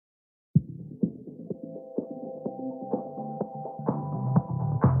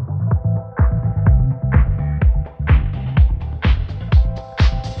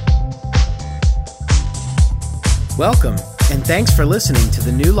Welcome, and thanks for listening to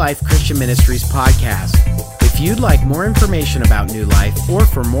the New Life Christian Ministries podcast. If you'd like more information about New Life or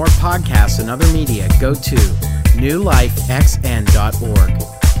for more podcasts and other media, go to newlifexn.org.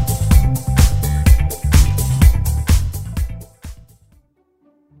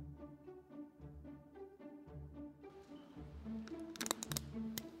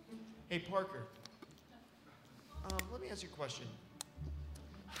 Hey, Parker, let me ask you a question.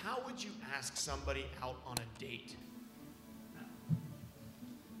 How would you ask somebody out on a date?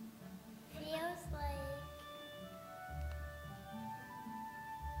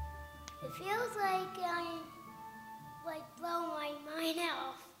 It feels like I'm blow my mind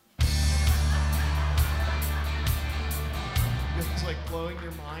off. Feels like blowing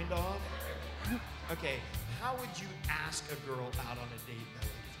your mind off? Okay, how would you ask a girl out on a date, though?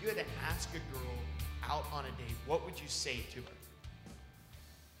 If you had to ask a girl out on a date, what would you say to her?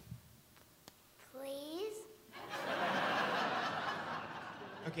 Please?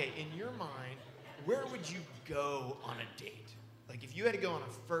 Okay, in your mind, where would you go on a date? Like, if you had to go on a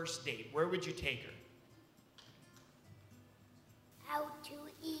first date, where would you take her? Out to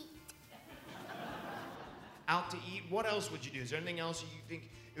eat. Out to eat? What else would you do? Is there anything else you think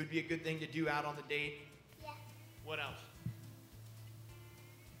it would be a good thing to do out on the date? Yeah. What else?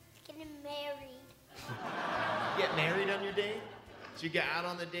 Getting married. Get married on your date? So you get out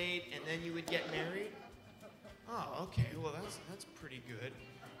on the date and then you would get married? Oh, okay. Well, that's pretty good.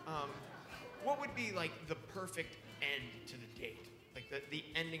 What would be like the perfect end to the date? Like the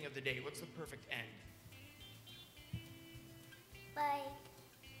ending of the date. What's the perfect end? Like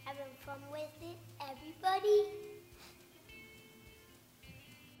having fun with it, everybody.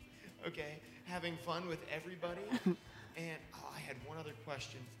 Okay, having fun with everybody. And I had one other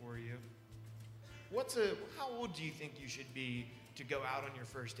question for you. How old do you think you should be to go out on your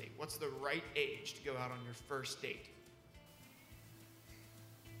first date? What's the right age to go out on your first date?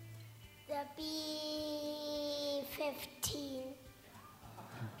 To be 15.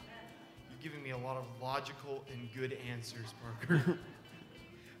 You're giving me a lot of logical and good answers, Parker.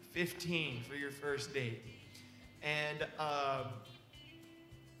 15 for your first date. And,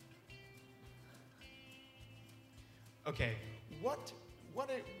 okay, what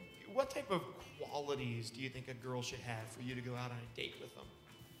type of qualities do you think a girl should have for you to go out on a date with them?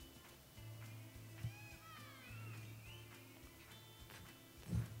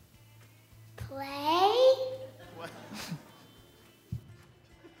 Play. What?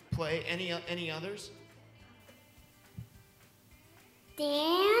 Play. Any others?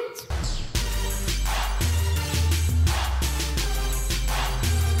 Dance.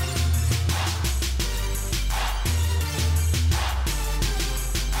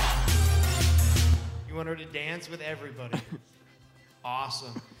 You want her to dance with everybody.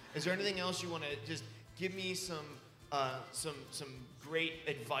 Awesome. Is there anything else you want to just give me some great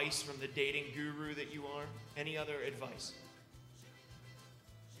advice from the dating guru that you are? Any other advice?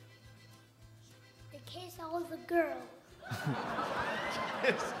 To kiss all the girls.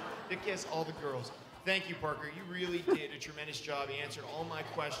 To kiss all the girls. Thank you, Parker. You really did a tremendous job. You answered all my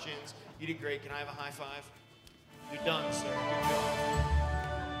questions. You did great. Can I have a high five? You're done, sir. Good job.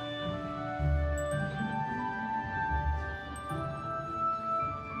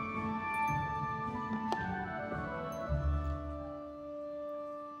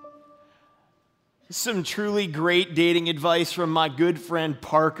 Some truly great dating advice from my good friend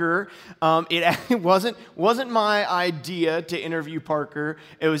Parker. It wasn't my idea to interview Parker.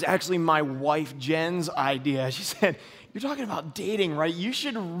 It was actually my wife Jen's idea. She said, "You're talking about dating, right? You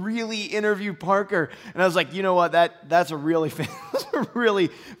should really interview Parker." And I was like, you know what? That's a really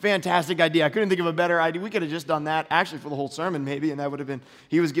fantastic idea. I couldn't think of a better idea. We could have just done that actually for the whole sermon maybe, and that would have been.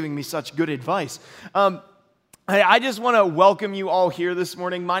 He was giving me such good advice. I just want to welcome you all here this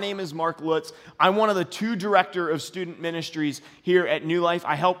morning. My name is Mark Lutz. I'm one of the two director of student ministries here at New Life.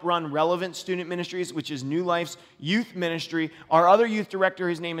 I help run Relevant Student Ministries, which is New Life's youth ministry. Our other youth director,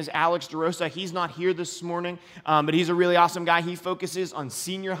 his name is Alex DeRosa. He's not here this morning, but he's a really awesome guy. He focuses on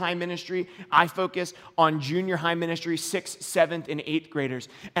senior high ministry. I focus on junior high ministry, 6th, 7th, and 8th graders.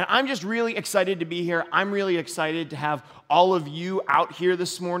 And I'm just really excited to be here. I'm really excited to have all of you out here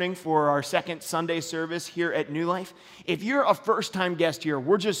this morning for our second Sunday service here at New Life. If you're a first-time guest here,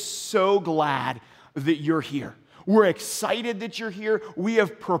 we're just so glad that you're here. We're excited that you're here. We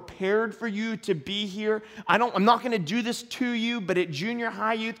have prepared for you to be here. I'm not going to do this to you, but at junior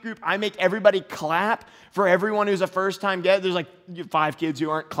high youth group, I make everybody clap for everyone who's a first-time guest. There's like 5 kids who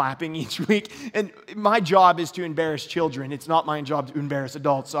aren't clapping each week. And my job is to embarrass children. It's not my job to embarrass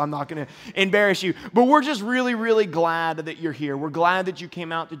adults, so I'm not going to embarrass you. But we're just really, really glad that you're here. We're glad that you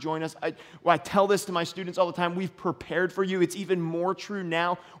came out to join us. I tell this to my students all the time. We've prepared for you. It's even more true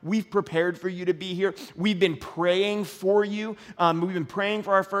now. We've prepared for you to be here. We've been praying for you. We've been praying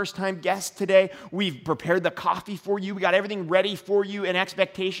for our first-time guests today. We've prepared the coffee for you. We got everything ready for you in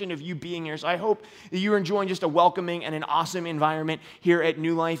expectation of you being here. So I hope that you're enjoying just a welcoming and an awesome environment here at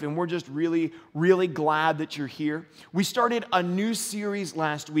New Life, and we're just really, really glad that you're here. We started a new series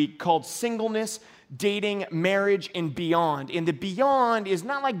last week called Singleness, Dating, Marriage, and Beyond. And the beyond is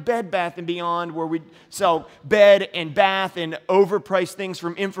not like Bed Bath & Beyond where we sell bed and bath and overpriced things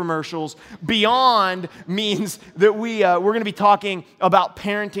from infomercials. Beyond means that we're going to be talking about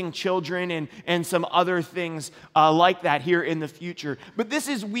parenting children and some other things like that here in the future. But this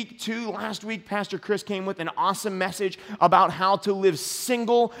is week 2. Last week, Pastor Chris came with an awesome message about how to live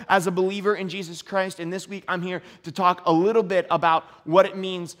single as a believer in Jesus Christ. And this week, I'm here to talk a little bit about what it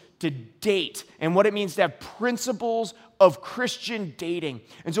means to date and what it means to have principles of Christian dating.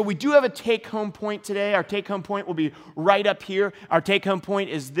 And so we do have a take-home point today. Our take-home point will be right up here. Our take-home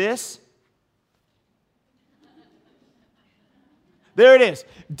point is this. There it is.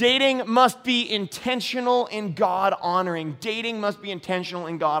 Dating must be intentional and God-honoring. Dating must be intentional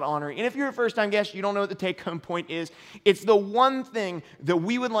and God-honoring. And if you're a first-time guest, you don't know what the take-home point is. It's the one thing that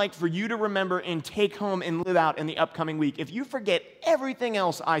we would like for you to remember and take home and live out in the upcoming week. If you forget everything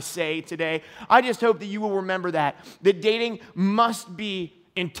else I say today, I just hope that you will remember that dating must be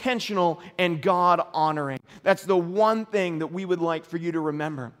intentional and God-honoring. That's the one thing that we would like for you to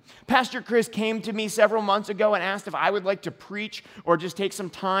remember. Pastor Chris came to me several months ago and asked if I would like to preach or just take some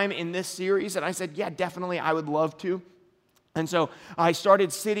time in this series, and I said, yeah, definitely, I would love to. And so I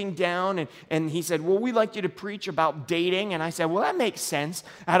started sitting down, and he said, well, we'd like you to preach about dating. And I said, well, that makes sense.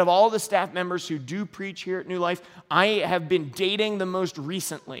 Out of all the staff members who do preach here at New Life, I have been dating the most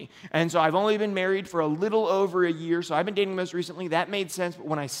recently. And so I've only been married for a little over a year, so I've been dating the most recently. That made sense. But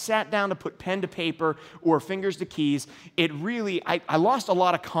when I sat down to put pen to paper or fingers to keys, it really, I lost a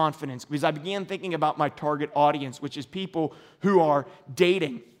lot of confidence because I began thinking about my target audience, which is people who are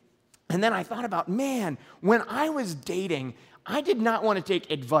dating. And then I thought about, man, when I was dating, I did not want to take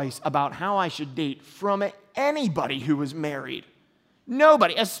advice about how I should date from anybody who was married.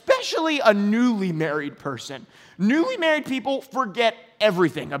 Nobody, especially a newly married person. Newly married people forget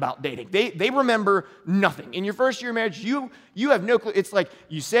everything about dating. They remember nothing. In your first year of marriage, you have no clue. It's like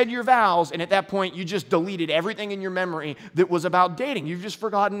you said your vows, and at that point, you just deleted everything in your memory that was about dating. You've just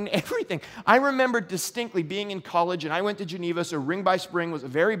forgotten everything. I remember distinctly being in college, and I went to Geneva, so Ring by Spring was a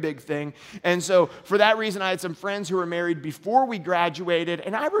very big thing. And so for that reason, I had some friends who were married before we graduated,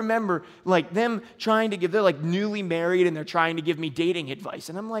 and I remember like them they're like newly married, and they're trying to give me dating advice.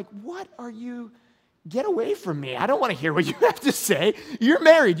 And I'm like, what are you... Get away from me. I don't want to hear what you have to say. You're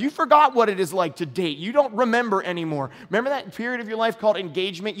married. You forgot what it is like to date. You don't remember anymore. Remember that period of your life called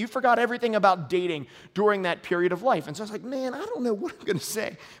engagement? You forgot everything about dating during that period of life. And so I was like, man, I don't know what I'm going to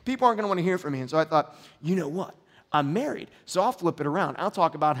say. People aren't going to want to hear from me. And so I thought, you know what? I'm married, so I'll flip it around. I'll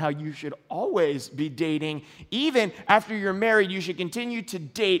talk about how you should always be dating. Even after you're married, you should continue to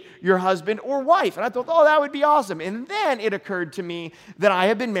date your husband or wife. And I thought, oh, that would be awesome. And then it occurred to me that I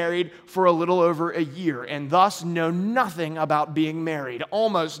have been married for a little over a year and thus know nothing about being married.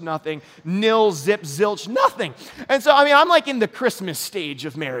 Almost nothing. Nil, zip, zilch, nothing. And so, I'm like in the Christmas stage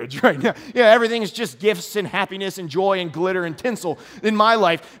of marriage right now. Yeah, everything is just gifts and happiness and joy and glitter and tinsel in my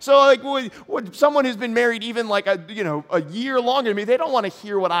life. So like would someone who's been married even like a year longer than me, they don't want to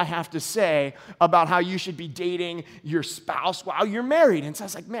hear what I have to say about how you should be dating your spouse while you're married. And so I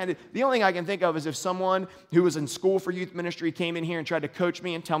was like, man, the only thing I can think of is if someone who was in school for youth ministry came in here and tried to coach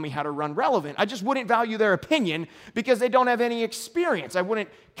me and tell me how to run Relevant. I just wouldn't value their opinion because they don't have any experience. I wouldn't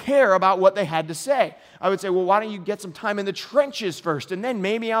care about what they had to say. I would say, well, why don't you get some time in the trenches first, and then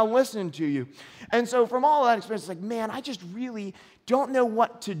maybe I'll listen to you. And so from all that experience, it's like, man, I just really don't know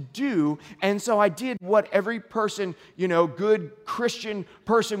what to do. And so I did what every person, good Christian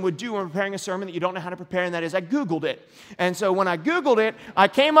person would do when preparing a sermon that you don't know how to prepare, and that is I Googled it. And so when I Googled it, I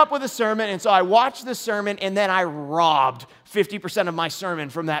came up with a sermon, and so I watched the sermon, and then I robbed 50% of my sermon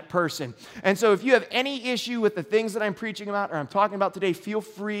from that person. And so if you have any issue with the things that I'm preaching about or I'm talking about today, feel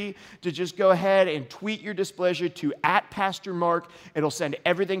free to just go ahead and tweet your displeasure to @PastorMark. It'll send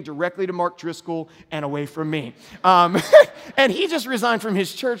everything directly to Mark Driscoll and away from me. And he just resigned from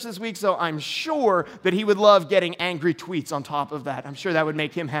his church this week, so I'm sure that he would love getting angry tweets on top of that. I'm sure that would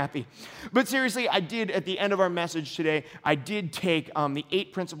make him happy. But seriously, I did, at the end of our message today, I did take the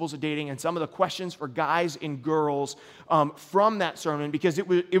 8 principles of dating and some of the questions for guys and girls from that sermon, because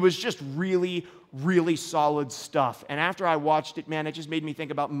it was just really, really solid stuff. And after I watched it, man, it just made me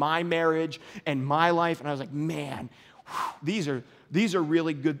think about my marriage and my life, and I was like, man, these are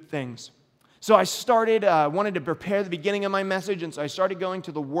really good things. So I started, wanted to prepare the beginning of my message, and so I started going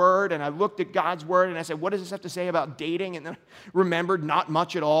to the Word, and I looked at God's Word, and I said, what does this have to say about dating? And then I remembered not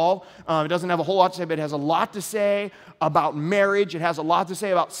much at all. It doesn't have a whole lot to say, but it has a lot to say about marriage. It has a lot to say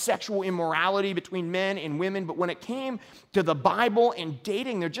about sexual immorality between men and women, but when it came to the Bible and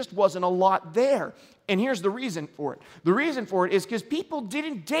dating, there just wasn't a lot there. And here's the reason for it. The reason for it is because people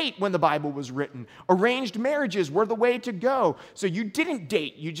didn't date when the Bible was written. Arranged marriages were the way to go. So you didn't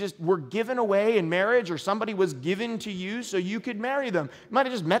date. You just were given away in marriage, or somebody was given to you so you could marry them. You might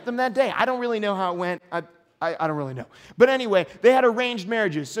have just met them that day. I don't really know how it went. I don't really know. But anyway, they had arranged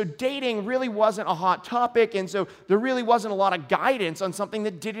marriages. So dating really wasn't a hot topic, and so there really wasn't a lot of guidance on something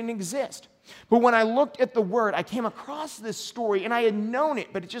that didn't exist. But when I looked at the Word, I came across this story, and I had known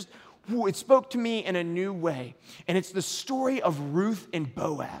it, but it spoke to me in a new way. And it's the story of Ruth and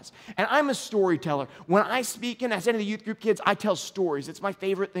Boaz. And I'm a storyteller. When I speak, and I say to the youth group kids, I tell stories. It's my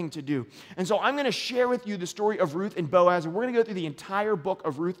favorite thing to do. And so I'm going to share with you the story of Ruth and Boaz. And we're going to go through the entire book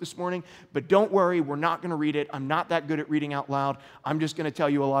of Ruth this morning. But don't worry, we're not going to read it. I'm not that good at reading out loud. I'm just going to tell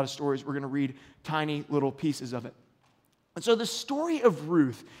you a lot of stories. We're going to read tiny little pieces of it. And so the story of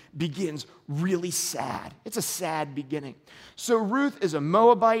Ruth begins really sad. It's a sad beginning. So Ruth is a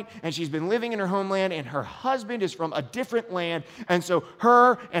Moabite, and she's been living in her homeland, and her husband is from a different land. And so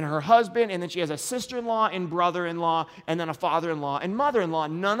her and her husband, and then she has a sister-in-law and brother-in-law, and then a father-in-law and mother-in-law.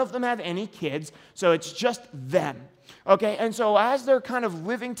 None of them have any kids, so it's just them. Okay, and so as they're kind of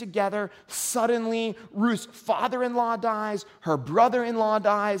living together, suddenly Ruth's father-in-law dies, her brother-in-law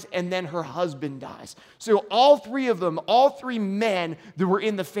dies, and then her husband dies. So all 3 of them, all 3 men that were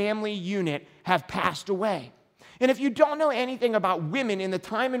in the family unit have passed away. And if you don't know anything about women in the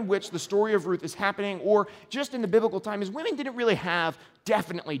time in which the story of Ruth is happening, or just in the biblical time, is women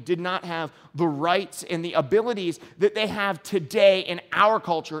definitely did not have the rights and the abilities that they have today in our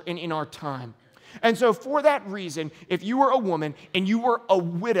culture and in our time. And so for that reason, if you were a woman and you were a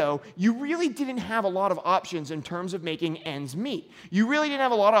widow, you really didn't have a lot of options in terms of making ends meet. You really didn't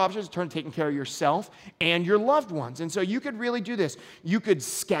have a lot of options in terms of taking care of yourself and your loved ones. And so you could really do this. You could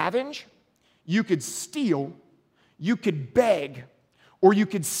scavenge, you could steal, you could beg, or you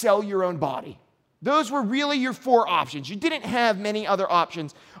could sell your own body. Those were really your 4 options. You didn't have many other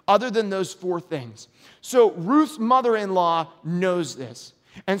options other than those 4 things. So Ruth's mother-in-law knows this.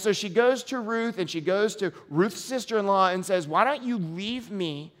 And so she goes to Ruth, and she goes to Ruth's sister-in-law and says, why don't you leave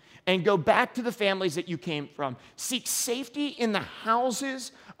me and go back to the families that you came from? Seek safety in the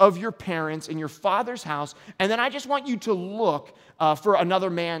houses of your parents, in your father's house, and then I just want you to look for another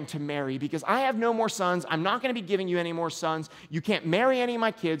man to marry, because I have no more sons. I'm not going to be giving you any more sons. You can't marry any of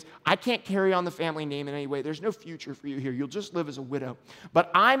my kids. I can't carry on the family name in any way. There's no future for you here. You'll just live as a widow. But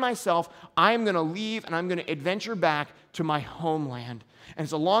I myself, I am going to leave, and I'm going to adventure back to my homeland. And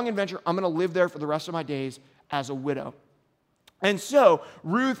it's a long adventure. I'm going to live there for the rest of my days as a widow. And so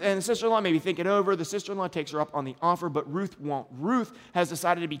Ruth and the sister-in-law maybe think it over. The sister-in-law takes her up on the offer, but Ruth won't. Ruth has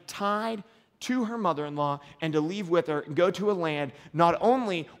decided to be tied to her mother-in-law and to leave with her and go to a land not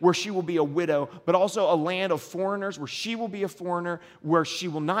only where she will be a widow, but also a land of foreigners, where she will be a foreigner, where she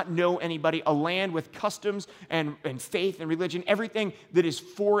will not know anybody, a land with customs and faith and religion, everything that is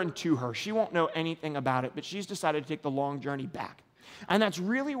foreign to her. She won't know anything about it, but she's decided to take the long journey back. And that's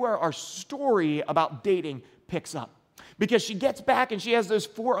really where our story about dating picks up. Because she gets back and she has those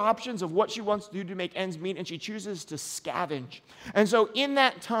 4 options of what she wants to do to make ends meet, and she chooses to scavenge. And so in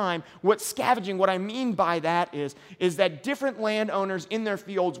that time, what I mean by that is that different landowners in their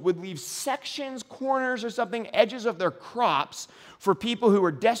fields would leave sections, corners or something, edges of their crops for people who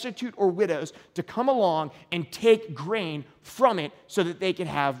were destitute or widows to come along and take grain from it so that they could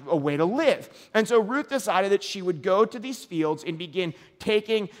have a way to live. And so Ruth decided that she would go to these fields and begin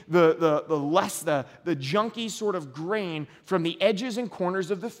taking the junky sort of grain from the edges and corners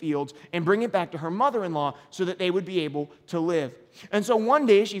of the fields and bring it back to her mother-in-law so that they would be able to live. And so one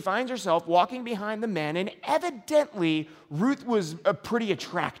day she finds herself walking behind the men, and evidently Ruth was pretty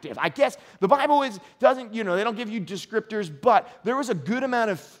attractive. I guess the Bible doesn't, they don't give you descriptors, but there was a good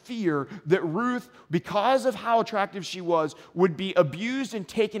amount of fear that Ruth, because of how attractive she was, would be abused and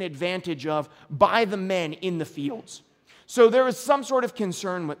taken advantage of by the men in the fields. So there was some sort of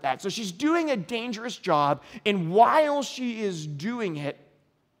concern with that. So she's doing a dangerous job, and while she is doing it,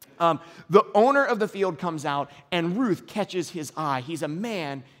 the owner of the field comes out, and Ruth catches his eye. He's a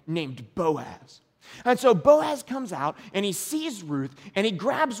man named Boaz. And so Boaz comes out, and he sees Ruth, and he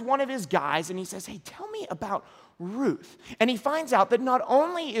grabs one of his guys, and he says, hey, tell me about Ruth. And he finds out that not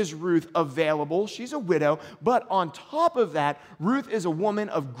only is Ruth available, she's a widow, but on top of that, Ruth is a woman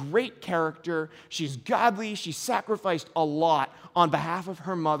of great character. She's godly. She sacrificed a lot on behalf of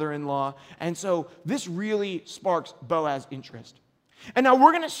her mother-in-law. And so this really sparks Boaz's interest. And now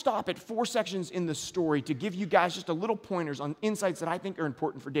we're going to stop at 4 sections in the story to give you guys just a little pointers on insights that I think are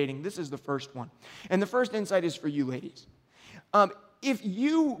important for dating. This is the first one. And the first insight is for you ladies. If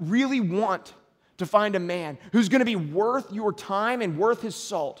you really want to find a man who's going to be worth your time and worth his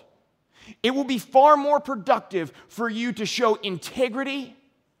salt, it will be far more productive for you to show integrity,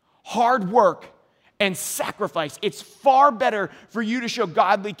 hard work, and sacrifice. It's far better for you to show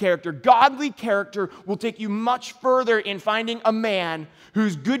godly character. Godly character will take you much further in finding a man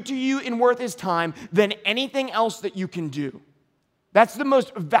who's good to you and worth his time than anything else that you can do. That's the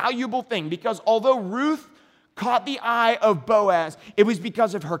most valuable thing, because although Ruth caught the eye of Boaz, it was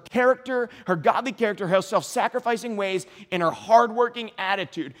because of her character, her godly character, her self-sacrificing ways, and her hardworking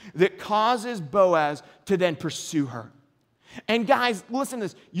attitude that causes Boaz to then pursue her. And guys, listen to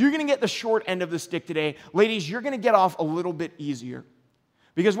this. You're going to get the short end of the stick today. Ladies, you're going to get off a little bit easier,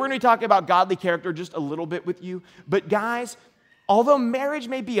 because we're going to be talking about godly character just a little bit with you. But guys, although marriage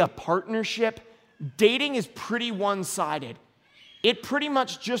may be a partnership, dating is pretty one-sided. It pretty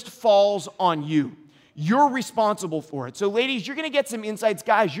much just falls on you. You're responsible for it. So ladies, you're going to get some insights.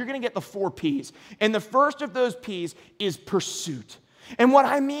 Guys, you're going to get the 4 P's. And the first of those P's is pursuit. And what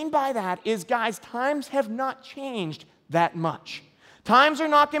I mean by that is, guys, times have not changed that much. Times are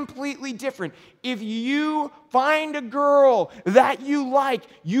not completely different. If you find a girl that you like,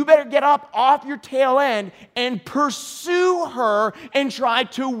 you better get up off your tail end and pursue her and try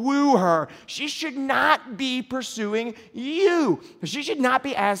to woo her. She should not be pursuing you. She should not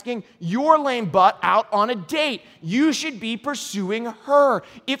be asking your lame butt out on a date. You should be pursuing her.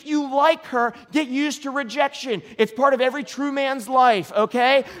 If you like her, get used to rejection. It's part of every true man's life,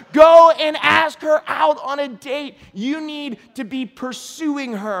 okay? Go and ask her out on a date. You need to be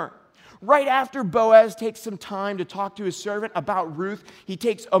pursuing her. Right after Boaz takes some time to talk to his servant about Ruth, he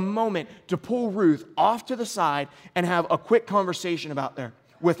takes a moment to pull Ruth off to the side and have a quick conversation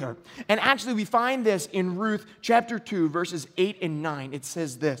with her. And actually, we find this in Ruth chapter 2, verses 8 and 9. It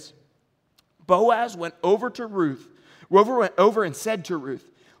says this: Boaz went over and said to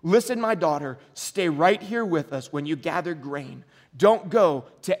Ruth, "Listen, my daughter, stay right here with us when you gather grain. Don't go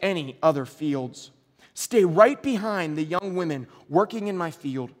to any other fields. Stay right behind the young women working in my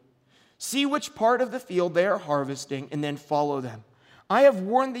field. See which part of the field they are harvesting, and then follow them. I have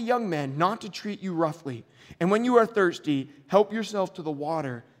warned the young men not to treat you roughly, and when you are thirsty, help yourself to the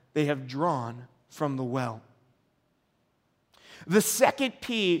water they have drawn from the well." The second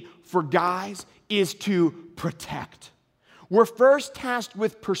P for guys is to protect. We're first tasked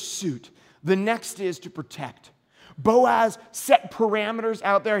with pursuit. The next is to protect. Boaz set parameters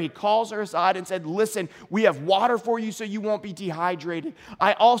out there. He calls her aside and said, "Listen, we have water for you so you won't be dehydrated.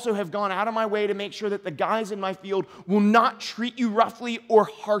 I also have gone out of my way to make sure that the guys in my field will not treat you roughly or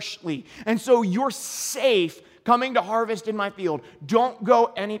harshly. And so you're safe coming to harvest in my field. Don't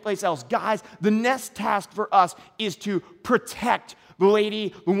go anyplace else." Guys, the next task for us is to protect the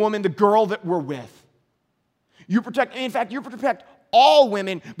lady, the woman, the girl that we're with. You protect all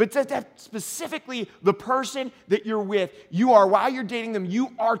women, but specifically the person that you're with. While you're dating them,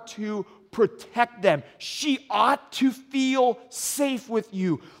 you are to protect them. She ought to feel safe with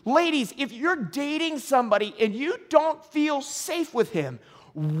you. Ladies, if you're dating somebody and you don't feel safe with him,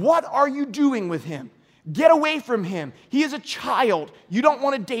 what are you doing with him? Get away from him. He is a child. You don't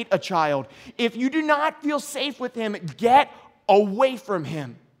want to date a child. If you do not feel safe with him, get away from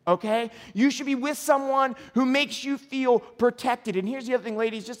him. Okay? You should be with someone who makes you feel protected. And here's the other thing,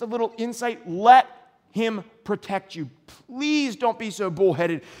 ladies, just a little insight. Let him protect you. Please don't be so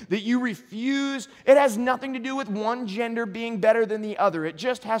bullheaded that you refuse. It has nothing to do with one gender being better than the other. It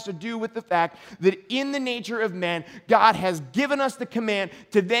just has to do with the fact that in the nature of men, God has given us the command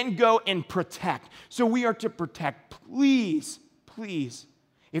to then go and protect. So we are to protect. Please,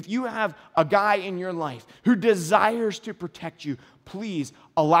 If you have a guy in your life who desires to protect you, please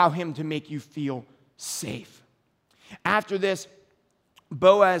allow him to make you feel safe. After this,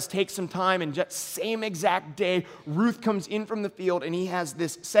 Boaz takes some time, and just same exact day, Ruth comes in from the field, and he has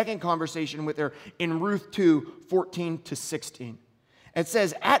this second conversation with her in Ruth 2:14-16. It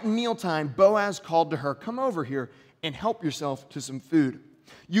says, at mealtime, Boaz called to her, come over here and help yourself to some food.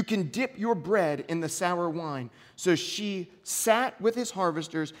 You can dip your bread in the sour wine. So she sat with his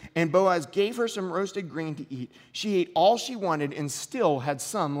harvesters, and Boaz gave her some roasted grain to eat. She ate all she wanted and still had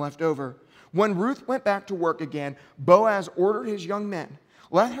some left over. When Ruth went back to work again, Boaz ordered his young men,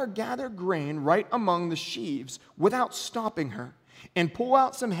 let her gather grain right among the sheaves without stopping her, and pull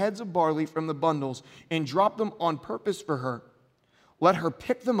out some heads of barley from the bundles and drop them on purpose for her. Let her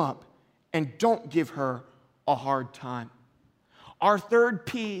pick them up, and don't give her a hard time. Our third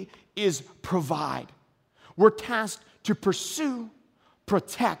P is provide. We're tasked to pursue,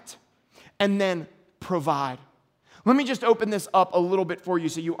 protect, and then provide. Let me just open this up a little bit for you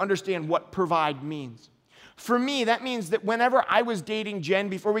so you understand what provide means. For me, that means that whenever I was dating Jen,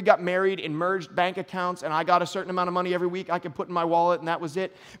 before we got married and merged bank accounts, and I got a certain amount of money every week I could put in my wallet, and that was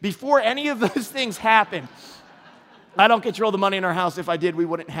it. Before any of those things happened, I don't control the money in our house. If I did, we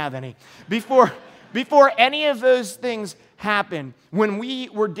wouldn't have any. Before any of those things happened, when we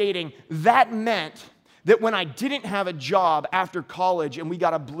were dating, that meant that when I didn't have a job after college and we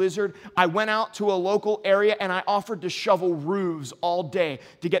got a blizzard, I went out to a local area and I offered to shovel roofs all day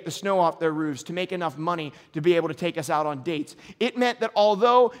to get the snow off their roofs, to make enough money to be able to take us out on dates. It meant that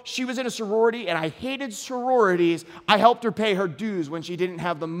although she was in a sorority and I hated sororities, I helped her pay her dues when she didn't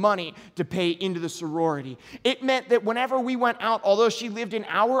have the money to pay into the sorority. It meant that whenever we went out, although she lived an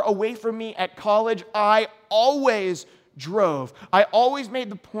hour away from me at college, I always drove. I always made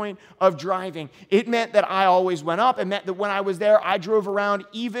the point of driving. It meant that I always went up. It meant that when I was there, I drove around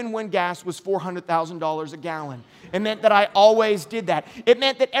even when gas was $400,000 a gallon. It meant that I always did that. It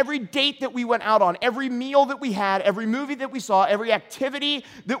meant that every date that we went out on, every meal that we had, every movie that we saw, every activity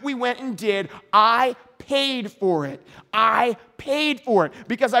that we went and did, I paid for it. I paid for it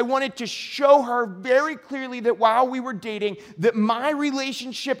because I wanted to show her very clearly that while we were dating, that my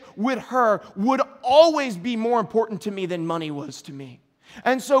relationship with her would always be more important to me than money was to me.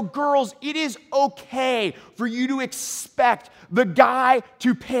 And so, girls, it is okay for you to expect the guy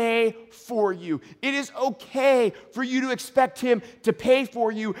to pay for you. It is okay for you to expect him to pay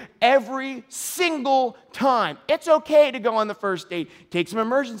for you every single time. It's okay to go on the first date, take some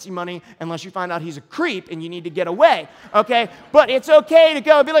emergency money, unless you find out he's a creep and you need to get away, okay? But it's okay to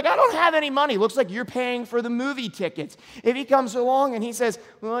go and be like, I don't have any money. Looks like you're paying for the movie tickets. If he comes along and he says,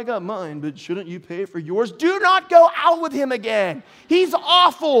 well, I got mine, but shouldn't you pay for yours? Do not go out with him again. He's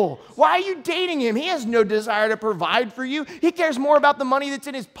awful. Why are you dating him? He has no desire to provide for you. He cares more about the money that's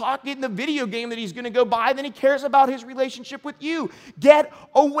in his pocket and the video game that he's going to go buy than he cares about his relationship with you. Get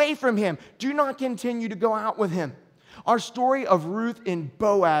away from him. Do not continue to go out with him. Our story of Ruth and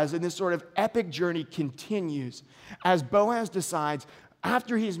Boaz in this sort of epic journey continues as Boaz decides,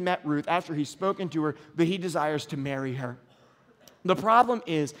 after he's met Ruth, after he's spoken to her, that he desires to marry her. The problem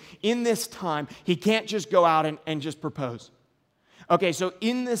is, in this time, he can't just go out and just propose. Okay, so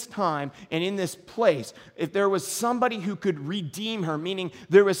in this time and in this place, if there was somebody who could redeem her, meaning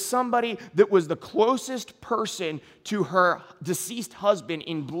there was somebody that was the closest person to her deceased husband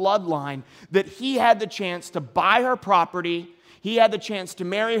in bloodline, that he had the chance to buy her property, he had the chance to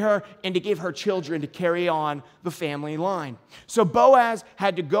marry her and to give her children to carry on the family line. So Boaz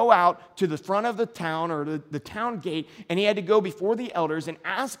had to go out to the front of the town or the town gate, and he had to go before the elders and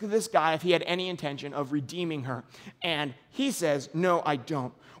ask this guy if he had any intention of redeeming her. And he says, no, I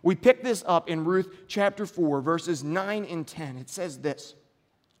don't. We pick this up in Ruth chapter 4, verses 9 and 10. It says this.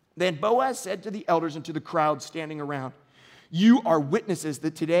 Then Boaz said to the elders and to the crowd standing around, you are witnesses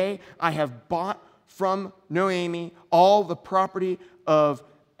that today I have bought from Noemi all the property of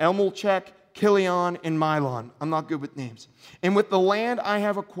Elmelech, Kilion, and Milon. I'm not good with names. And with the land I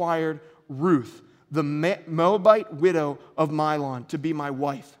have acquired Ruth, the Moabite widow of Milon, to be my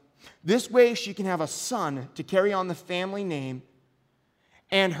wife. This way she can have a son to carry on the family name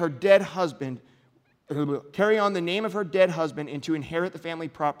and her dead husband, carry on the name of her dead husband and to inherit the family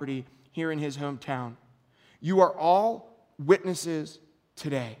property here in his hometown. You are all witnesses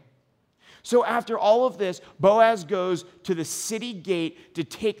today. So after all of this, Boaz goes to the city gate to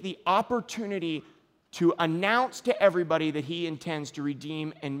take the opportunity to announce to everybody that he intends to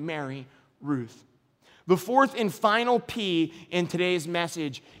redeem and marry Ruth. The fourth and final P in today's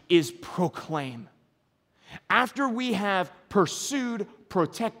message is proclaim. After we have pursued,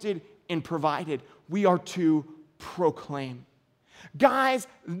 protected, and provided, we are to proclaim. Guys,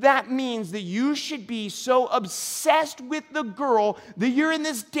 that means that you should be so obsessed with the girl that you're in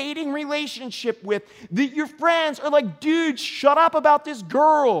this dating relationship with that your friends are like, dude, shut up about this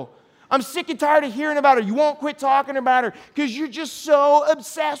girl. I'm sick and tired of hearing about her. You won't quit talking about her because you're just so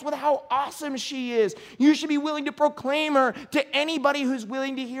obsessed with how awesome she is. You should be willing to proclaim her to anybody who's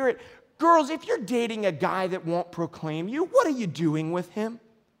willing to hear it. Girls, if you're dating a guy that won't proclaim you, what are you doing with him?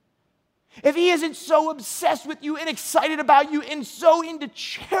 If he isn't so obsessed with you and excited about you and so into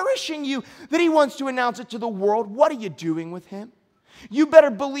cherishing you that he wants to announce it to the world, what are you doing with him? You better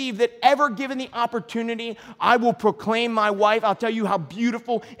believe that ever given the opportunity, I will proclaim my wife. I'll tell you how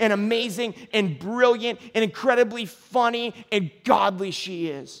beautiful and amazing and brilliant and incredibly funny and godly she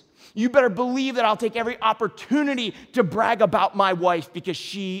is. You better believe that I'll take every opportunity to brag about my wife because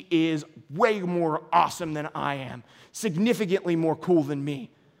she is way more awesome than I am, significantly more cool than me.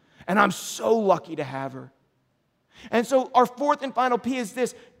 And I'm so lucky to have her. And so our fourth and final P is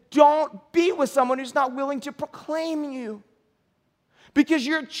this: don't be with someone who's not willing to proclaim you. Because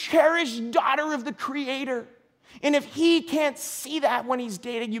you're a cherished daughter of the Creator. And if he can't see that when he's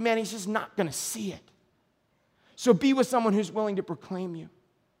dating you, man, he's just not going to see it. So be with someone who's willing to proclaim you.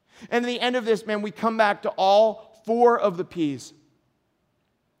 And at the end of this, man, we come back to all four of the P's.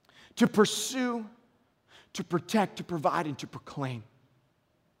 To pursue, to protect, to provide, and to proclaim.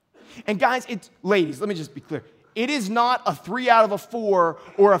 And guys, ladies, let me just be clear. It is not a 3 out of a 4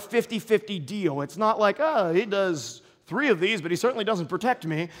 or a 50-50 deal. It's not like, oh, he does 3 of these, but he certainly doesn't protect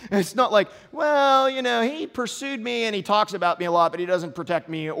me. It's not like, well, he pursued me and he talks about me a lot, but he doesn't protect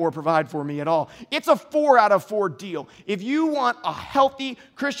me or provide for me at all. It's a 4 out of 4 deal. If you want a healthy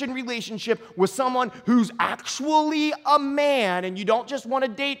Christian relationship with someone who's actually a man and you don't just want to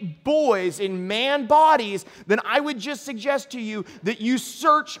date boys in man bodies, then I would just suggest to you that you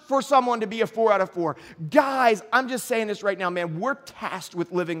search for someone to be a 4 out of 4. Guys, I'm just saying this right now, man. We're tasked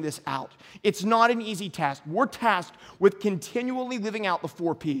with living this out. It's not an easy task. We're tasked with continually living out the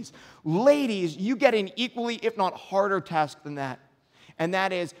 4 Ps. Ladies, you get an equally, if not harder task than that. And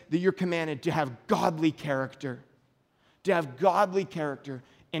that is that you're commanded to have godly character. To have godly character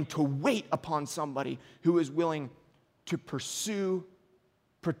and to wait upon somebody who is willing to pursue,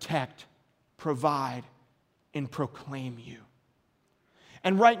 protect, provide, and proclaim you.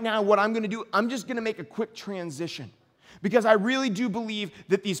 And right now, what I'm going to do, I'm just going to make a quick transition. Because I really do believe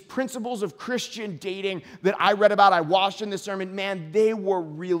that these principles of Christian dating that I read about, I watched in this sermon, man, they were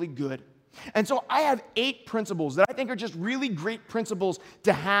really good. And so I have 8 principles that I think are just really great principles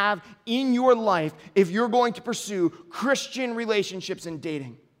to have in your life if you're going to pursue Christian relationships and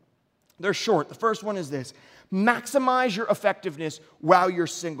dating. They're short. The first one is this: maximize your effectiveness while you're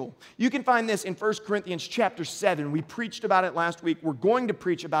single. You can find this in 1 Corinthians chapter 7. We preached about it last week. We're going to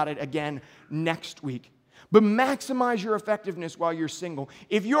preach about it again next week. But maximize your effectiveness while you're single.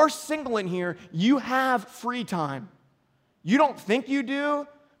 If you're single in here, you have free time. You don't think you do,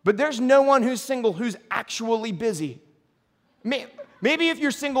 but there's no one who's single who's actually busy. Maybe if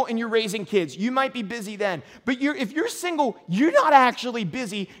you're single and you're raising kids, you might be busy then. But if you're single, you're not actually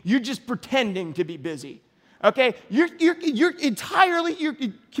busy. You're just pretending to be busy. Okay? You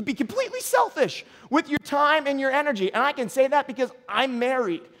can be completely selfish with your time and your energy. And I can say that because I'm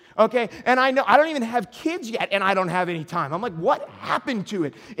married. Okay, and I know I don't even have kids yet, and I don't have any time. I'm like, what happened to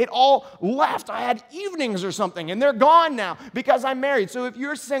it? It all left. I had evenings or something, and they're gone now because I'm married. So if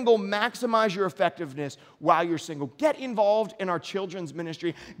you're single, maximize your effectiveness while you're single. Get involved in our children's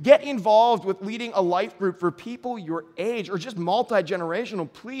ministry. Get involved with leading a life group for people your age or just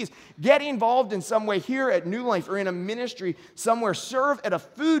multi-generational. Please get involved in some way here at New Life or in a ministry somewhere. Serve at a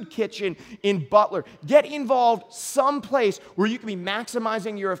food kitchen in Butler. Get involved someplace where you can be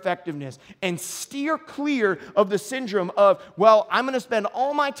maximizing your effectiveness and steer clear of the syndrome of, well, I'm going to spend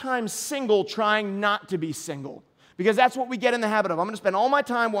all my time single trying not to be single. Because that's what we get in the habit of. I'm going to spend all my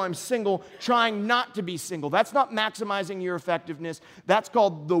time while I'm single trying not to be single. That's not maximizing your effectiveness. That's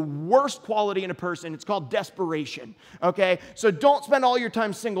called the worst quality in a person. It's called desperation. Okay? So don't spend all your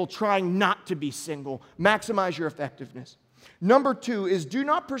time single trying not to be single. Maximize your effectiveness. Number 2 is do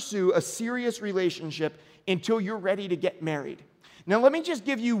not pursue a serious relationship until you're ready to get married. Now, let me just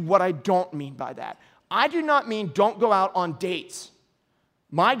give you what I don't mean by that. I do not mean don't go out on dates.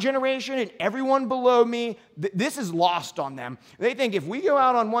 My generation and everyone below me, this is lost on them. They think if we go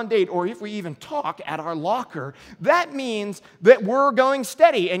out on one date or if we even talk at our locker, that means that we're going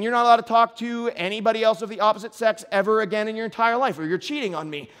steady and you're not allowed to talk to anybody else of the opposite sex ever again in your entire life, or you're cheating on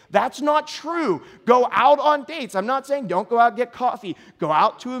me. That's not true. Go out on dates. I'm not saying don't go out and get coffee. Go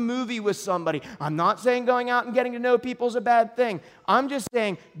out to a movie with somebody. I'm not saying going out and getting to know people is a bad thing. I'm just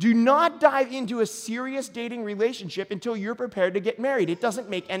saying, do not dive into a serious dating relationship until you're prepared to get married. It doesn't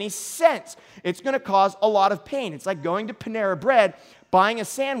make any sense. It's going to cause a lot of pain. It's like going to Panera Bread, buying a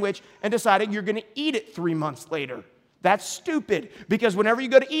sandwich, and deciding you're going to eat it 3 months later. That's stupid, because whenever you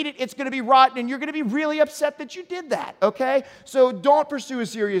go to eat it, it's going to be rotten, and you're going to be really upset that you did that, okay? So don't pursue a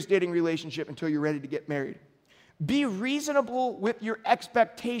serious dating relationship until you're ready to get married. Be reasonable with your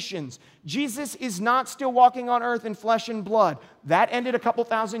expectations. Jesus is not still walking on earth in flesh and blood. That ended a couple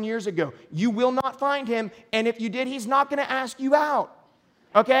thousand years ago. You will not find him, and if you did, he's not going to ask you out,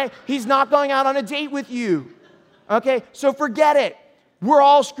 okay? He's not going out on a date with you, okay? So forget it. We're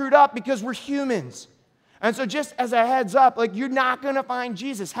all screwed up because we're humans. And so just as a heads up, like, you're not going to find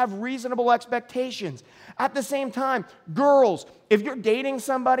Jesus. Have reasonable expectations. At the same time, girls, if you're dating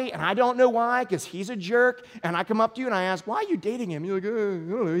somebody, and I don't know why, because he's a jerk, and I come up to you and I ask, why are you dating him? You're like, I don't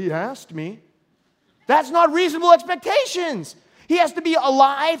know, he asked me. That's not reasonable expectations. He has to be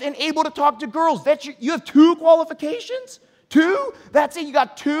alive and able to talk to girls. You have 2 qualifications? 2? That's it, you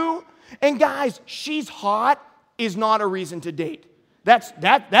got 2? And guys, she's hot is not a reason to date.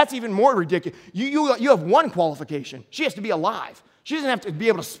 That's even more ridiculous. You have 1 qualification. She has to be alive. She doesn't have to be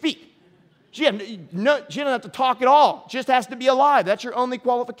able to speak. She doesn't have to talk at all. Just has to be alive. That's your only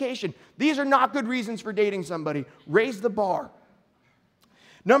qualification. These are not good reasons for dating somebody. Raise the bar.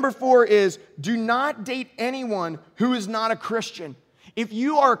 Number 4 is, do not date anyone who is not a Christian. If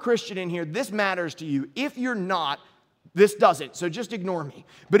you are a Christian in here, this matters to you. If you're not, this doesn't, so just ignore me.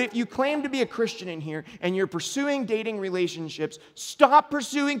 But if you claim to be a Christian in here and you're pursuing dating relationships, stop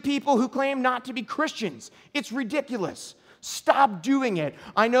pursuing people who claim not to be Christians. It's ridiculous. Stop doing it.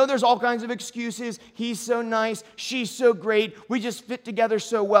 I know there's all kinds of excuses. He's so nice. She's so great. We just fit together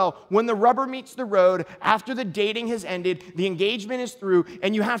so well. When the rubber meets the road, after the dating has ended, the engagement is through,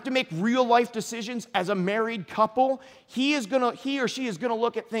 and you have to make real life decisions as a married couple, he or she is going to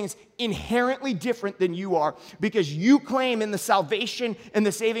look at things inherently different than you are, because you claim in the salvation and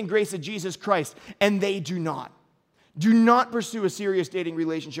the saving grace of Jesus Christ, and they do not. Do not pursue a serious dating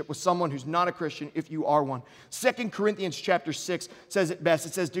relationship with someone who's not a Christian if you are one. 2 Corinthians chapter 6 says it best.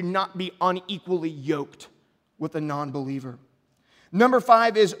 It says, do not be unequally yoked with a non-believer. Number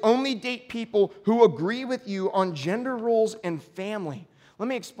 5 is only date people who agree with you on gender roles and family. Let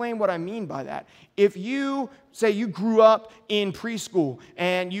me explain what I mean by that. If you say you grew up in preschool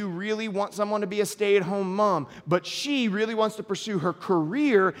and you really want someone to be a stay-at-home mom, but she really wants to pursue her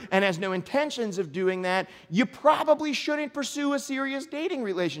career and has no intentions of doing that, you probably shouldn't pursue a serious dating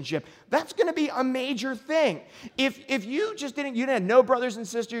relationship. That's going to be a major thing. If you didn't have no brothers and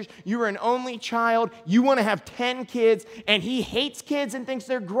sisters, you were an only child, you want to have 10 kids, and he hates kids and thinks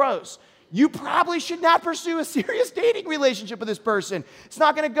they're gross, you probably should not pursue a serious dating relationship with this person. It's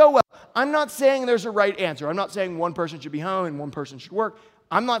not going to go well. I'm not saying there's a right answer. I'm not saying one person should be home and one person should work.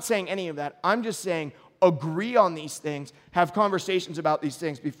 I'm not saying any of that. I'm just saying agree on these things. Have conversations about these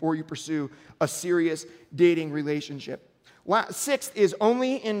things before you pursue a serious dating relationship. 6th is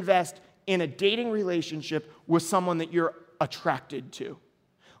only invest in a dating relationship with someone that you're attracted to.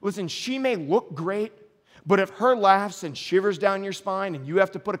 Listen, she may look great, but if her laugh sends shivers down your spine and you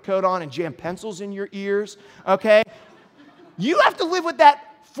have to put a coat on and jam pencils in your ears, okay, you have to live with that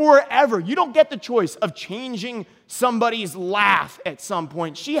forever. You don't get the choice of changing somebody's laugh at some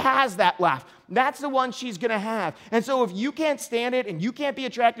point. She has that laugh. That's the one she's going to have. And so if you can't stand it and you can't be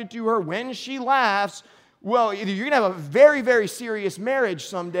attracted to her when she laughs, well, either you're going to have a very, very serious marriage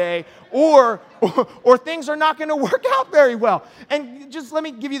someday, or things are not going to work out very well. And just let me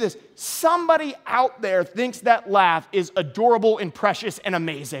give you this. Somebody out there thinks that laugh is adorable and precious and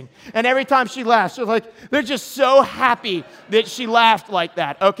amazing. And every time she laughs, they're just so happy that she laughed like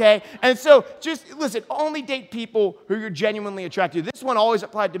that, okay? And so just, listen, only date people who you're genuinely attracted to. This one always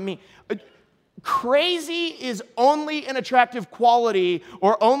applied to me. Crazy is only an attractive quality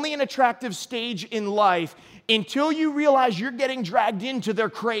or only an attractive stage in life until you realize you're getting dragged into their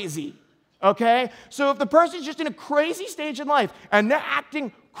crazy, okay? So if the person's just in a crazy stage in life and they're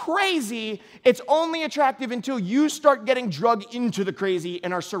acting crazy, it's only attractive until you start getting drugged into the crazy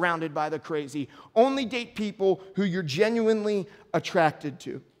and are surrounded by the crazy. Only date people who you're genuinely attracted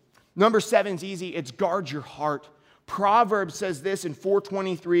to. Number 7 is easy. It's guard your heart. Proverbs says this in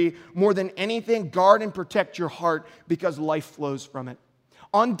 4:23, more than anything, guard and protect your heart because life flows from it.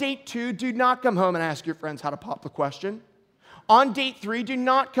 On date 2, do not come home and ask your friends how to pop the question. On date 3, do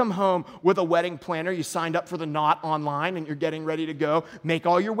not come home with a wedding planner. You signed up for the Knot online and you're getting ready to go. Make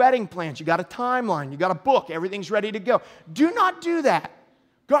all your wedding plans. You got a timeline. You got a book. Everything's ready to go. Do not do that.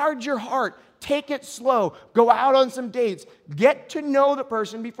 Guard your heart. Take it slow. Go out on some dates. Get to know the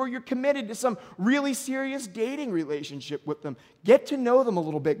person before you're committed to some really serious dating relationship with them. Get to know them a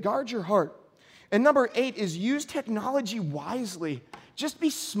little bit. Guard your heart. And number 8 is use technology wisely. Just be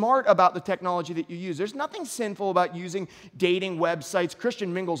smart about the technology that you use. There's nothing sinful about using dating websites.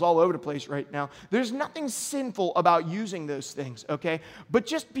 Christian Mingle's all over the place right now. There's nothing sinful about using those things, okay? But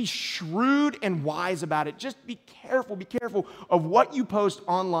just be shrewd and wise about it. Just be careful of what you post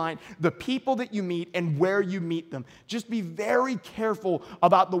online, the people that you meet, and where you meet them. Just be very careful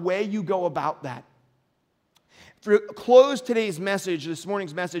about the way you go about that. To close today's message, this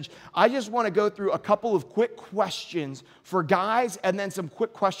morning's message, I just want to go through a couple of quick questions for guys and then some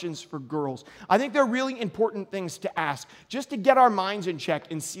quick questions for girls. I think they're really important things to ask, just to get our minds in check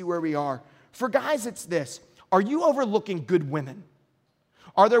and see where we are. For guys, it's this. Are you overlooking good women?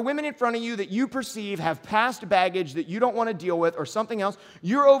 Are there women in front of you that you perceive have past baggage that you don't want to deal with or something else?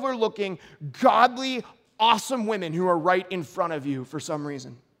 You're overlooking godly, awesome women who are right in front of you for some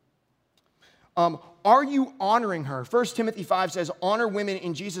reason. Are you honoring her? 1 Timothy 5 says, honor women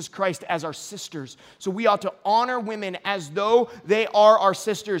in Jesus Christ as our sisters. So we ought to honor women as though they are our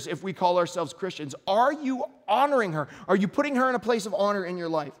sisters if we call ourselves Christians. Are you honoring her? Are you putting her in a place of honor in your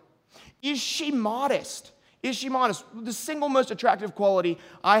life? Is she modest? Is she modest? The single most attractive quality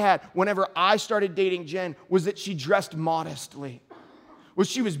I had whenever I started dating Jen was that she dressed modestly. Well,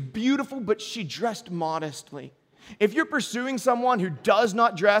 she was beautiful, but she dressed modestly. If you're pursuing someone who does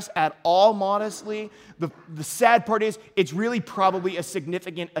not dress at all modestly, the sad part is it's really probably a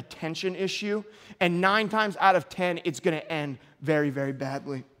significant attention issue, and 9 times out of 10, it's going to end very, very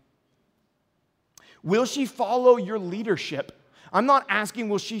badly. Will she follow your leadership? I'm not asking,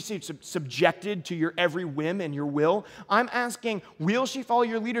 will she be subjected to your every whim and your will? I'm asking, will she follow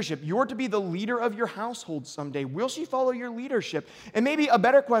your leadership? You're to be the leader of your household someday. Will she follow your leadership? And maybe a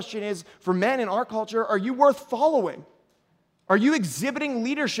better question is, for men in our culture, are you worth following? Are you exhibiting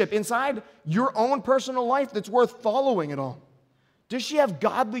leadership inside your own personal life that's worth following at all? Does she have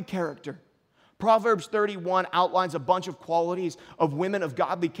godly character? Proverbs 31 outlines a bunch of qualities of women of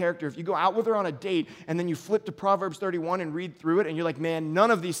godly character. If you go out with her on a date and then you flip to Proverbs 31 and read through it and you're like, man, none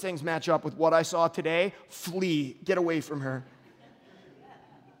of these things match up with what I saw today, flee, get away from her.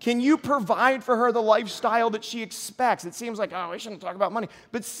 Can you provide for her the lifestyle that she expects? It seems like, oh, we shouldn't talk about money.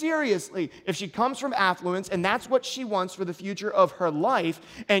 But seriously, if she comes from affluence and that's what she wants for the future of her life,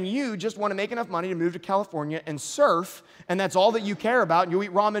 and you just want to make enough money to move to California and surf, and that's all that you care about, and you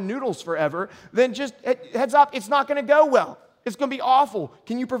eat ramen noodles forever, then just heads up, it's not going to go well. It's going to be awful.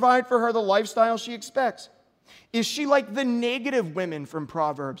 Can you provide for her the lifestyle she expects? Is she like the negative women from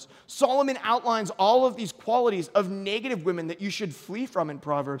Proverbs? Solomon outlines all of these qualities of negative women that you should flee from in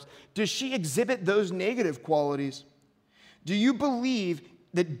Proverbs. Does she exhibit those negative qualities? Do you believe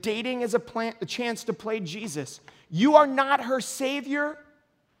that dating is a chance to play Jesus? You are not her Savior.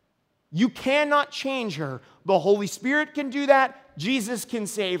 You cannot change her. The Holy Spirit can do that. Jesus can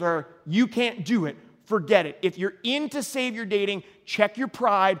save her. You can't do it. Forget it. If you're into Savior dating, check your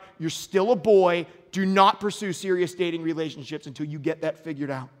pride. You're still a boy. Do not pursue serious dating relationships until you get that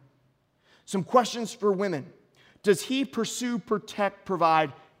figured out. Some questions for women. Does he pursue, protect,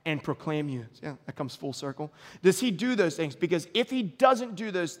 provide, and proclaim you? Yeah, that comes full circle. Does he do those things? Because if he doesn't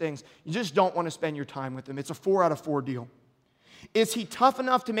do those things, you just don't want to spend your time with him. It's a 4 out of 4 deal. Is he tough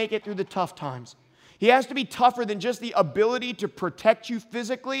enough to make it through the tough times? He has to be tougher than just the ability to protect you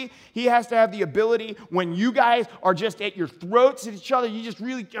physically. He has to have the ability when you guys are just at your throats at each other, you just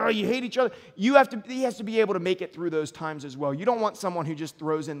really, you hate each other. He has to be able to make it through those times as well. You don't want someone who just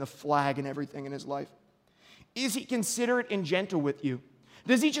throws in the flag and everything in his life. Is he considerate and gentle with you?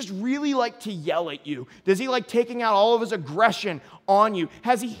 Does he just really like to yell at you? Does he like taking out all of his aggression on you?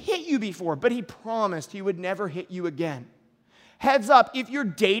 Has he hit you before? But he promised he would never hit you again. Heads up, if you're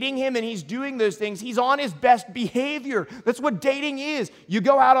dating him and he's doing those things, he's on his best behavior. That's what dating is. You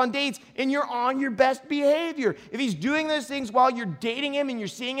go out on dates and you're on your best behavior. If he's doing those things while you're dating him and you're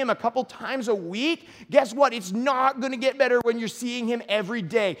seeing him a couple times a week, guess what? It's not going to get better when you're seeing him every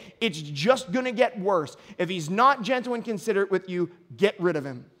day. It's just going to get worse. If he's not gentle and considerate with you, get rid of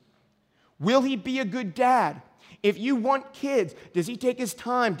him. Will he be a good dad? If you want kids, does he take his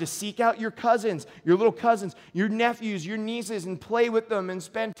time to seek out your cousins, your little cousins, your nephews, your nieces, and play with them and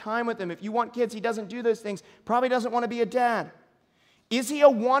spend time with them? If you want kids, he doesn't do those things. Probably doesn't want to be a dad. Is he a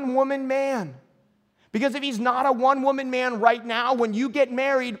one-woman man? Because if he's not a one-woman man right now, when you get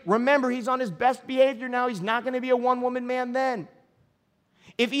married, remember, he's on his best behavior now. He's not going to be a one-woman man then.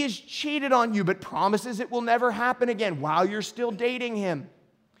 If he has cheated on you but promises it will never happen again while you're still dating him.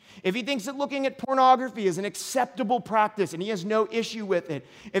 If he thinks that looking at pornography is an acceptable practice and he has no issue with it,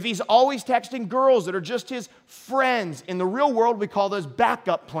 if he's always texting girls that are just his friends, in the real world we call those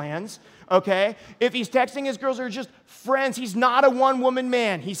backup plans, okay? If he's texting his girls that are just friends, he's not a one-woman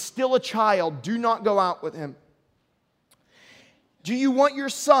man. He's still a child. Do not go out with him. Do you want your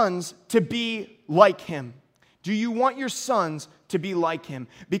sons to be like him? Do you want your sons to be like him?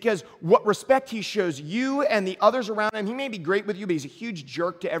 Because what respect he shows you and the others around him, he may be great with you, but he's a huge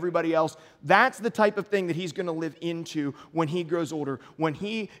jerk to everybody else. That's the type of thing that he's going to live into when he grows older. When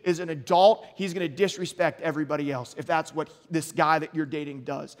he is an adult, he's going to disrespect everybody else, if that's what this guy that you're dating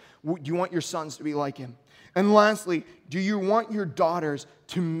does. Do you want your sons to be like him? And lastly, do you want your daughters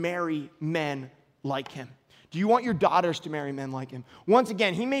to marry men like him? Do you want your daughters to marry men like him? Once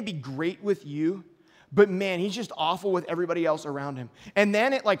again, he may be great with you, but man, he's just awful with everybody else around him. And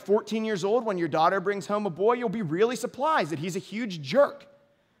then at like 14 years old, when your daughter brings home a boy, you'll be really surprised that he's a huge jerk.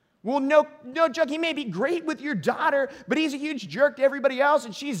 Well, no joke, he may be great with your daughter, but he's a huge jerk to everybody else,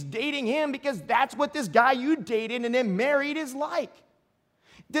 and she's dating him because that's what this guy you dated and then married is like.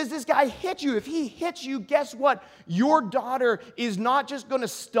 Does this guy hit you? If he hits you, guess what? Your daughter is not just going to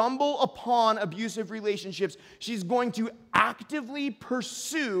stumble upon abusive relationships. She's going to actively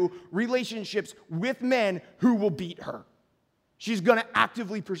pursue relationships with men who will beat her. She's going to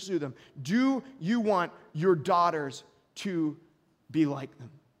actively pursue them. Do you want your daughters to be like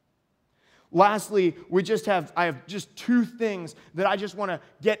them? Lastly, I have just two things that I just want to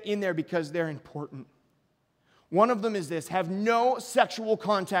get in there because they're important. One of them is this: have no sexual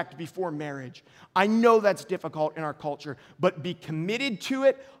contact before marriage. I know that's difficult in our culture, but be committed to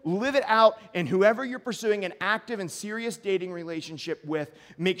it, live it out, and whoever you're pursuing an active and serious dating relationship with,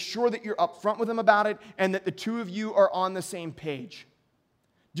 make sure that you're upfront with them about it and that the two of you are on the same page.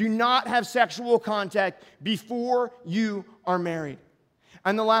 Do not have sexual contact before you are married.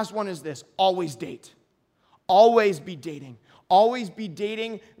 And the last one is this: always date. Always be dating. Always be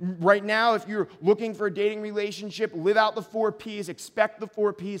dating. Right now, if you're looking for a dating relationship, live out the 4 Ps, expect the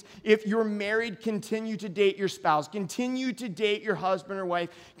 4 Ps. If you're married, continue to date your spouse. Continue to date your husband or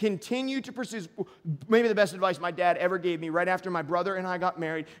wife. Continue to pursue. Maybe the best advice my dad ever gave me right after my brother and I got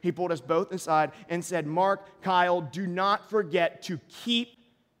married, he pulled us both aside and said, Mark, Kyle, do not forget to keep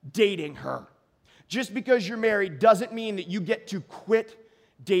dating her. Just because you're married doesn't mean that you get to quit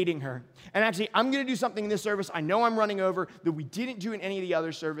dating her. And actually, I'm going to do something in this service I know I'm running over that we didn't do in any of the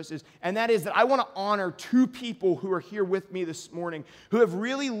other services, and that is that I want to honor 2 people who are here with me this morning who have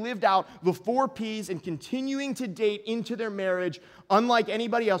really lived out the 4 Ps and continuing to date into their marriage unlike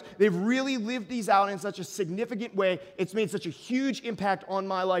anybody else. They've really lived these out in such a significant way. It's made such a huge impact on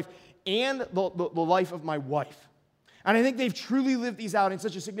my life and the life of my wife. And I think they've truly lived these out in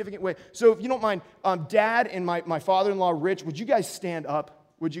such a significant way. So if you don't mind, Dad and my father-in-law, Rich, would you guys stand up?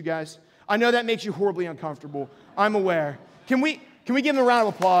 Would you guys? I know that makes you horribly uncomfortable. I'm aware. Can we give them a round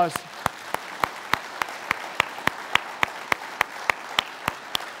of applause?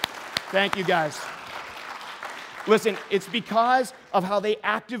 Thank you, guys. Listen, it's because of how they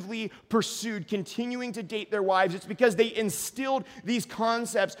actively pursued continuing to date their wives. It's because they instilled these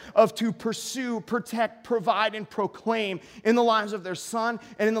concepts of to pursue, protect, provide, and proclaim in the lives of their son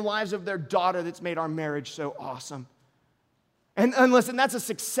and in the lives of their daughter that's made our marriage so awesome. And listen, that's a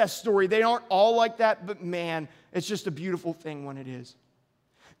success story. They aren't all like that, but man, it's just a beautiful thing when it is.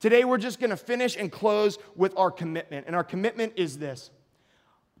 Today, we're just going to finish and close with our commitment. And our commitment is this: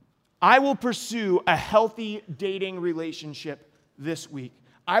 I will pursue a healthy dating relationship this week.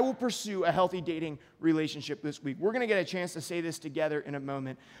 I will pursue a healthy dating relationship this week. We're going to get a chance to say this together in a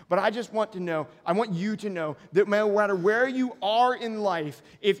moment. But I just want to know, I want you to know that no matter where you are in life,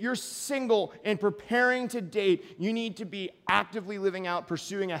 if you're single and preparing to date, you need to be actively living out,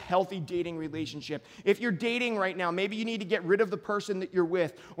 pursuing a healthy dating relationship. If you're dating right now, maybe you need to get rid of the person that you're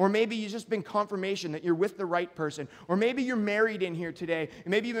with, or maybe you've just been confirmation that you're with the right person, or maybe you're married in here today,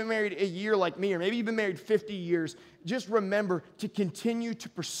 and maybe you've been married a year like me, or maybe you've been married 50 years. Just remember to continue to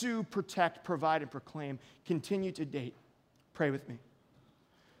pursue, protect, provide, and proclaim. Continue to date. Pray with me.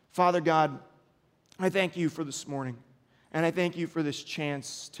 Father God, I thank you for this morning. And I thank you for this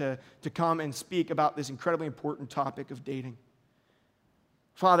chance to come and speak about this incredibly important topic of dating.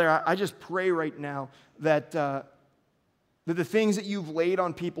 Father, I just pray right now that the things that you've laid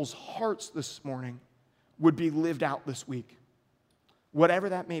on people's hearts this morning would be lived out this week. Whatever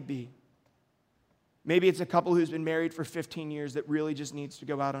that may be. Maybe it's a couple who's been married for 15 years that really just needs to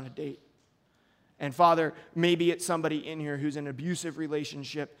go out on a date. And Father, maybe it's somebody in here who's in an abusive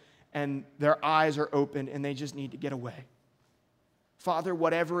relationship and their eyes are open and they just need to get away. Father,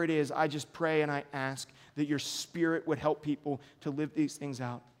 whatever it is, I just pray and I ask that your Spirit would help people to live these things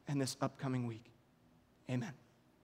out. and this upcoming week. Amen.